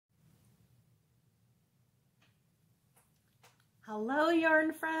Hello,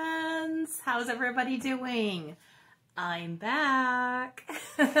 yarn friends. How's everybody doing? I'm back.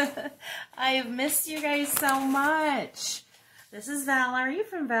 I have missed you guys so much. This is Valerie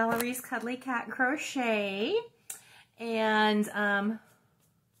from Valerie's Cuddly Cat Crochet, and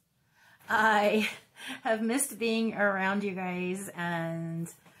I have missed being around you guys,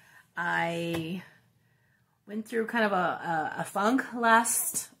 and I went through kind of a funk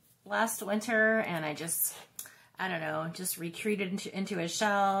last winter, and I don't know, just retreated into a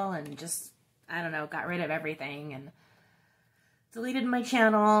shell and just, I don't know, got rid of everything and deleted my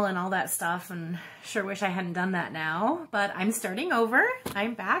channel and all that stuff, and sure wish I hadn't done that now, but I'm starting over.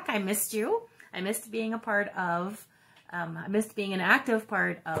 I'm back. I missed you. I missed being a part of, I missed being an active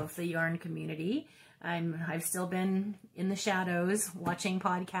part of the yarn community. I've still been in the shadows watching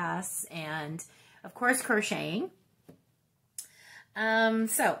podcasts and of course crocheting.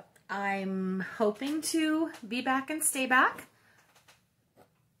 So I'm hoping to be back and stay back.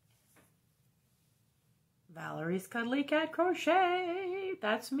 Valerie's Cuddly Cat Crochet.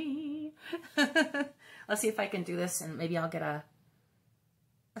 That's me. Let's see if I can do this, and maybe I'll get a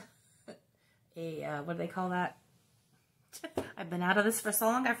what do they call that? I've been out of this for so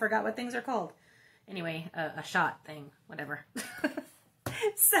long, I forgot what things are called. Anyway, a shot thing, whatever.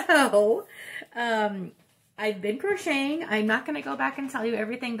 So, I've been crocheting. I'm not going to go back and tell you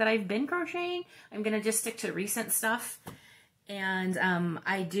everything that I've been crocheting. I'm going to just stick to recent stuff. And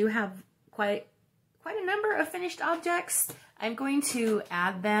I do have quite a number of finished objects. I'm going to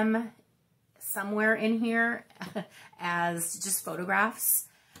add them somewhere in here as just photographs.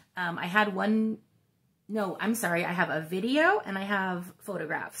 I had one, no, I'm sorry, I have a video and I have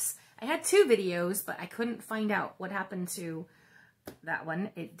photographs. I had two videos, but I couldn't find out what happened to that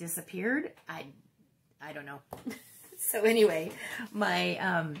one. It disappeared. I don't know. So anyway,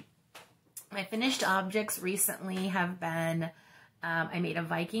 my my finished objects recently have been, I made a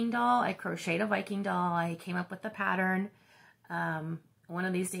Viking doll. I crocheted a Viking doll. I came up with the pattern. One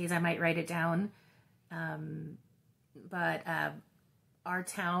of these days I might write it down. But our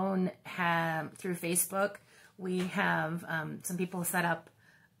town through Facebook, we have some people set up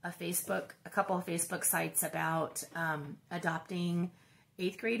a couple of Facebook sites about adopting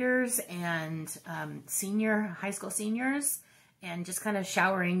 8th graders and high school seniors, and just kind of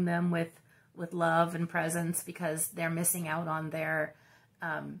showering them with love and presents because they're missing out on their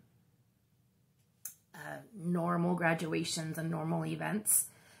normal graduations and normal events.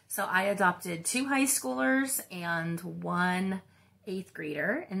 So I adopted 2 high schoolers and 1 8th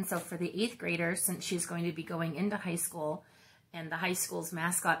grader. And so for the 8th grader, since she's going to be going into high school and the high school's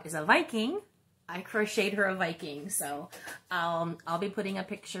mascot is a Viking, I crocheted her a Viking. So I'll be putting a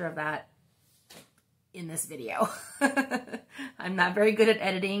picture of that in this video. I'm not very good at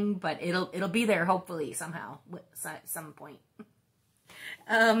editing, but it'll be there hopefully somehow at some point.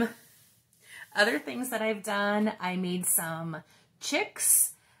 Other things that I've done, I made some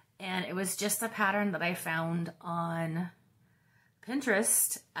chicks, and it was just a pattern that I found on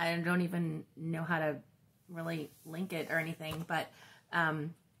Pinterest. I don't even know how to really link it or anything, but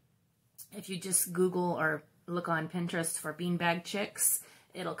if you just Google or look on Pinterest for beanbag chicks,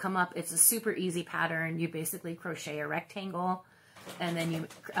 it'll come up. It's a super easy pattern. You basically crochet a rectangle, and then you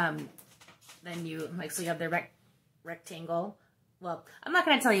so you have the rectangle. Well, I'm not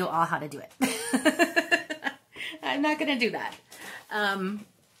going to tell you all how to do it. I'm not going to do that.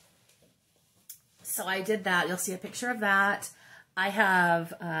 So I did that. You'll see a picture of that. I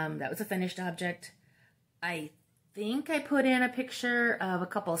have, that was a finished object. I think I put in a picture of a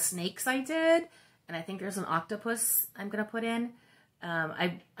couple of snakes I did, and I think there's an octopus I'm going to put in.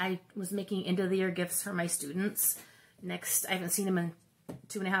 I was making end of the year gifts for my students. Next, I haven't seen them in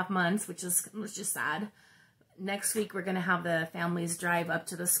 2.5 months, which was just sad. Next week, we're going to have the families drive up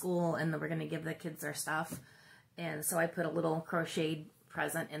to the school, and then we're going to give the kids their stuff. And so I put a little crocheted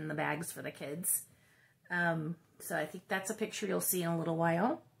present in the bags for the kids. So I think that's a picture you'll see in a little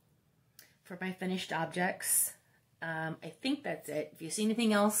while for my finished objects. I think that's it. If you see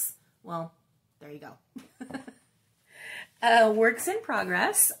anything else, well, there you go. Works in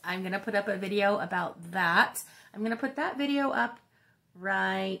progress. I'm going to put up a video about that. I'm going to put that video up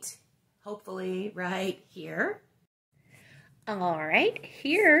hopefully right here. All right,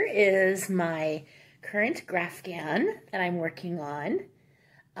 here is my current Grafgan that I'm working on.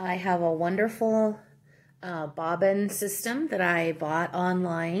 I have a wonderful bobbin system that I bought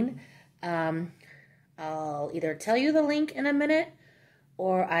online. I'll either tell you the link in a minute,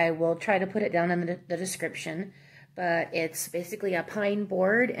 or I will try to put it down in the description. But it's basically a pine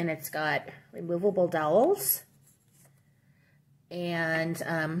board, and it's got removable dowels. And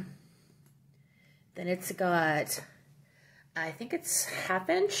then it's got I think it's 1/2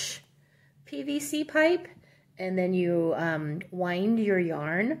 inch PVC pipe, and then you wind your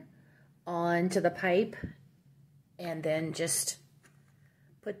yarn onto the pipe and then just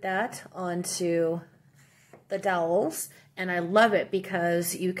put that onto the dowels. And I love it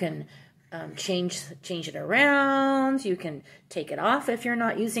because you can change it around. You can take it off if you're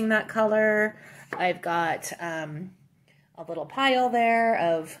not using that color. I've got a little pile there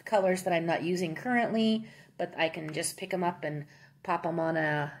of colors that I'm not using currently, but I can just pick them up and pop them on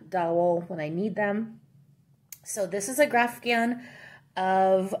a dowel when I need them. So this is a Grafgan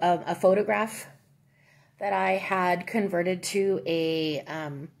of a photograph that I had converted to a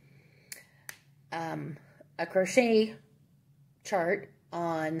crochet chart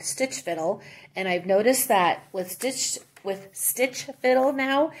on Stitch Fiddle, and I've noticed that with Stitch Fiddle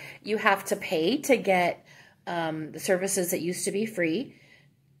now, you have to pay to get the services that used to be free.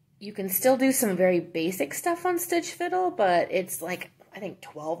 You can still do some very basic stuff on Stitch Fiddle, but it's like, I think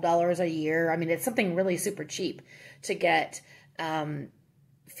 $12 a year. I mean, it's something really super cheap to get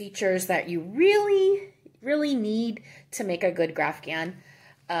features that you really need to make a good Grafgan.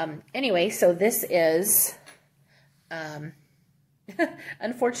 Anyway, so this is,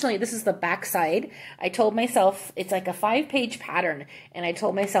 unfortunately, this is the back side. I told myself, it's like a 5-page pattern, and I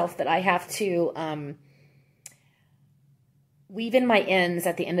told myself that I have to weave in my ends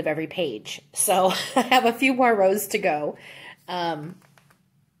at the end of every page. So I have a few more rows to go.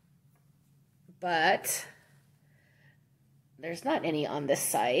 But there's not any on this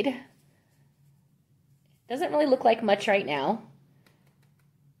side. Doesn't really look like much right now,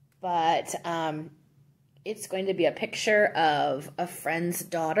 but it's going to be a picture of a friend's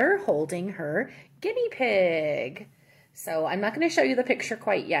daughter holding her guinea pig. So I'm not going to show you the picture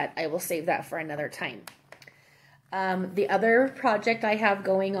quite yet. I will save that for another time. The other project I have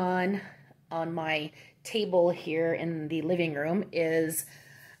going on my table here in the living room is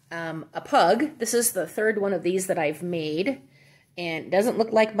a pug. This is the 3rd one of these that I've made, and it doesn't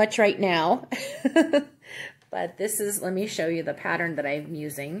look like much right now. But this is, let me show you the pattern that I'm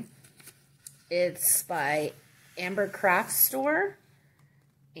using. It's by Amber Craft Store,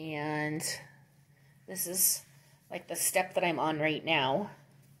 and this is like the step that I'm on right now.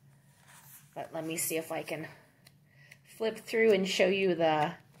 But let me see if I can flip through and show you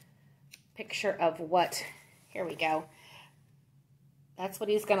the picture of what, here we go. That's what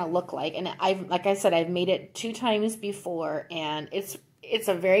he's gonna look like. And like I said, I've made it 2 times before, and it's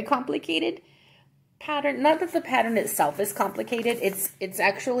a very complicated pattern. Not that the pattern itself is complicated. It's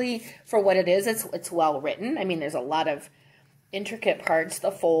actually, for what it is, it's well written. I mean, there's a lot of intricate parts.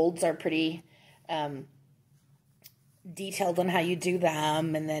 The folds are pretty detailed on how you do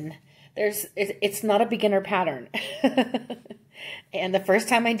them, and then it's not a beginner pattern. And the first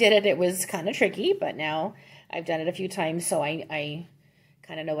time I did it, it was kind of tricky, but now I've done it a few times, so I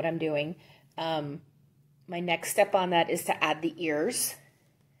kind of know what I'm doing. My next step on that is to add the ears.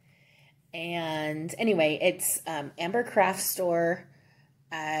 And anyway, it's Amber Craft Store.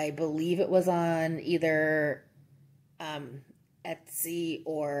 I believe it was on either Etsy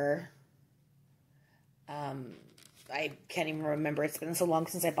or I can't even remember. It's been so long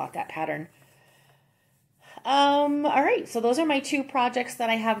since I bought that pattern. All right, so those are my 2 projects that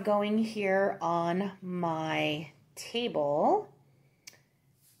I have going here on my table.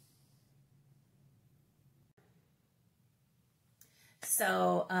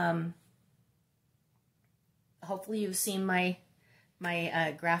 So, hopefully you've seen my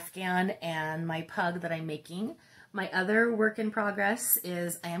Grafgan and my pug that I'm making. My other work in progress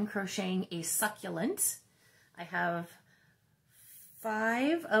is I am crocheting a succulent. I have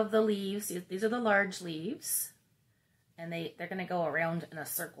 5 of the leaves. These are the large leaves, and they're going to go around in a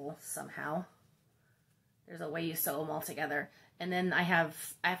circle somehow. There's a way you sew them all together. And then I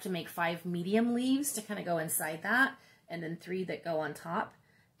have to make 5 medium leaves to kind of go inside that, and then 3 that go on top.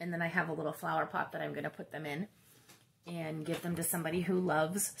 And then I have a little flower pot that I'm going to put them in and give them to somebody who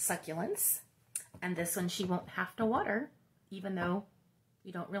loves succulents. And this one she won't have to water, even though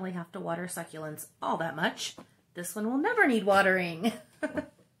you don't really have to water succulents all that much. This one will never need watering.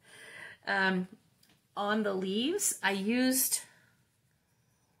 On the leaves, I used,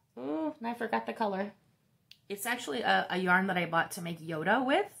 oh, and I forgot the color. It's actually a yarn that I bought to make Yoda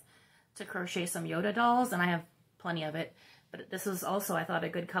with, to crochet some Yoda dolls, and I have plenty of it. But this is also, I thought, a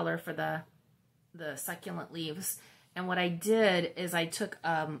good color for the succulent leaves. And what I did is I took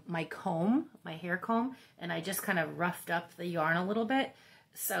my comb, my hair comb, and I just kind of roughed up the yarn a little bit.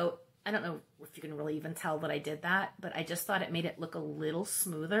 So I don't know if you can really even tell that I did that, but I just thought it made it look a little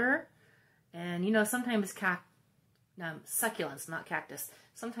smoother. And you know, sometimes succulents, not cactus,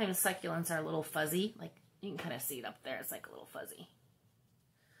 sometimes succulents are a little fuzzy, like You can kind of see it up there. It's like a little fuzzy.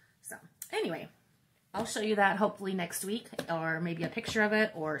 So anyway, I'll show you that hopefully next week, or maybe a picture of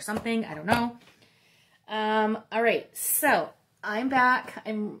it or something. I don't know. All right, so I'm back.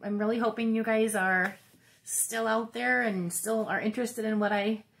 I'm really hoping you guys are still out there and still are interested in what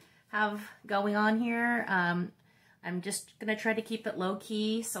I have going on here. I'm just going to try to keep it low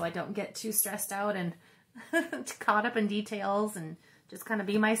key so I don't get too stressed out and caught up in details, and just kind of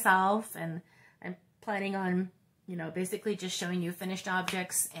be myself. And I'm planning on, you know, basically just showing you finished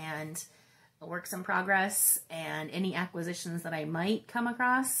objects and works in progress and any acquisitions that I might come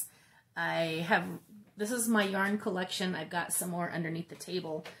across. This is my yarn collection. I've got some more underneath the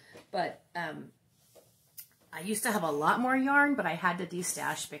table, but I used to have a lot more yarn, but I had to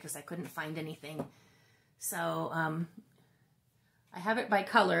destash because I couldn't find anything. So I have it by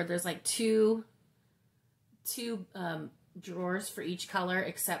color. There's like two drawers for each color,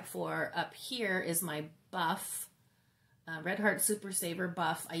 except for up here is my buff, Red Heart Super Saver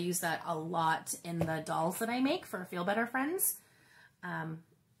buff. I use that a lot in the dolls that I make for Feel Better Friends. And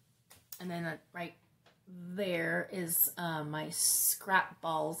then right there is my scrap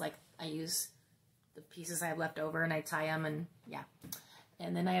balls. Like, I use the pieces I have left over and I tie them, and yeah.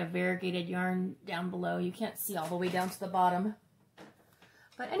 And then I have variegated yarn down below. You can't see all the way down to the bottom.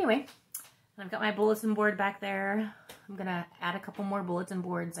 But anyway, I've got my bulletin board back there. I'm going to add a couple more bulletin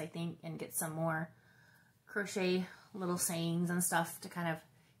boards, I think, and get some more crochet little sayings and stuff to kind of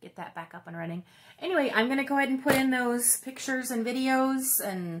get that back up and running. Anyway, I'm going to go ahead and put in those pictures and videos,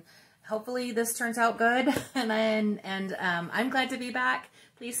 and hopefully this turns out good. And I'm glad to be back.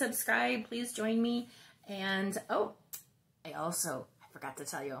 Please subscribe. Please join me. And, oh, I forgot to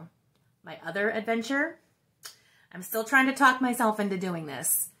tell you, my other adventure, I'm still trying to talk myself into doing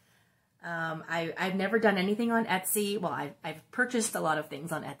this. I've never done anything on Etsy. Well, I've purchased a lot of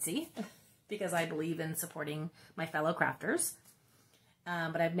things on Etsy because I believe in supporting my fellow crafters.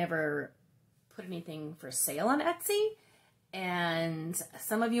 But I've never put anything for sale on Etsy. And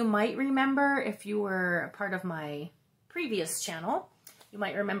some of you might remember, if you were a part of my previous channel, you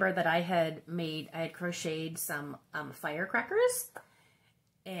might remember that I had crocheted some firecrackers.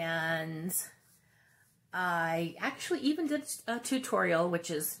 And I actually even did a tutorial, which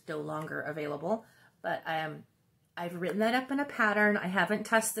is no longer available, but I've written that up in a pattern. I haven't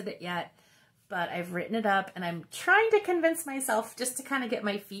tested it yet, but I've written it up, and I'm trying to convince myself just to kind of get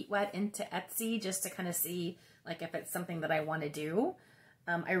my feet wet into Etsy, just to kind of see like if it's something that I want to do.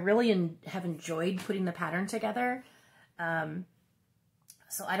 I really have enjoyed putting the pattern together.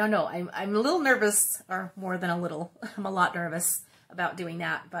 So I don't know. I'm a little nervous, or more than a little. I'm a lot nervous about doing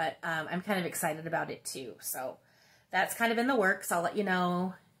that, but I'm kind of excited about it too. So that's kind of in the works. I'll let you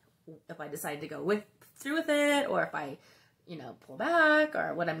know if I decide to go through with it, or if I, you know, pull back,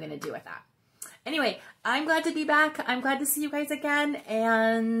 or what I'm going to do with that. Anyway, I'm glad to be back. I'm glad to see you guys again,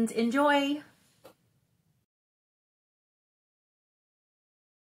 and enjoy.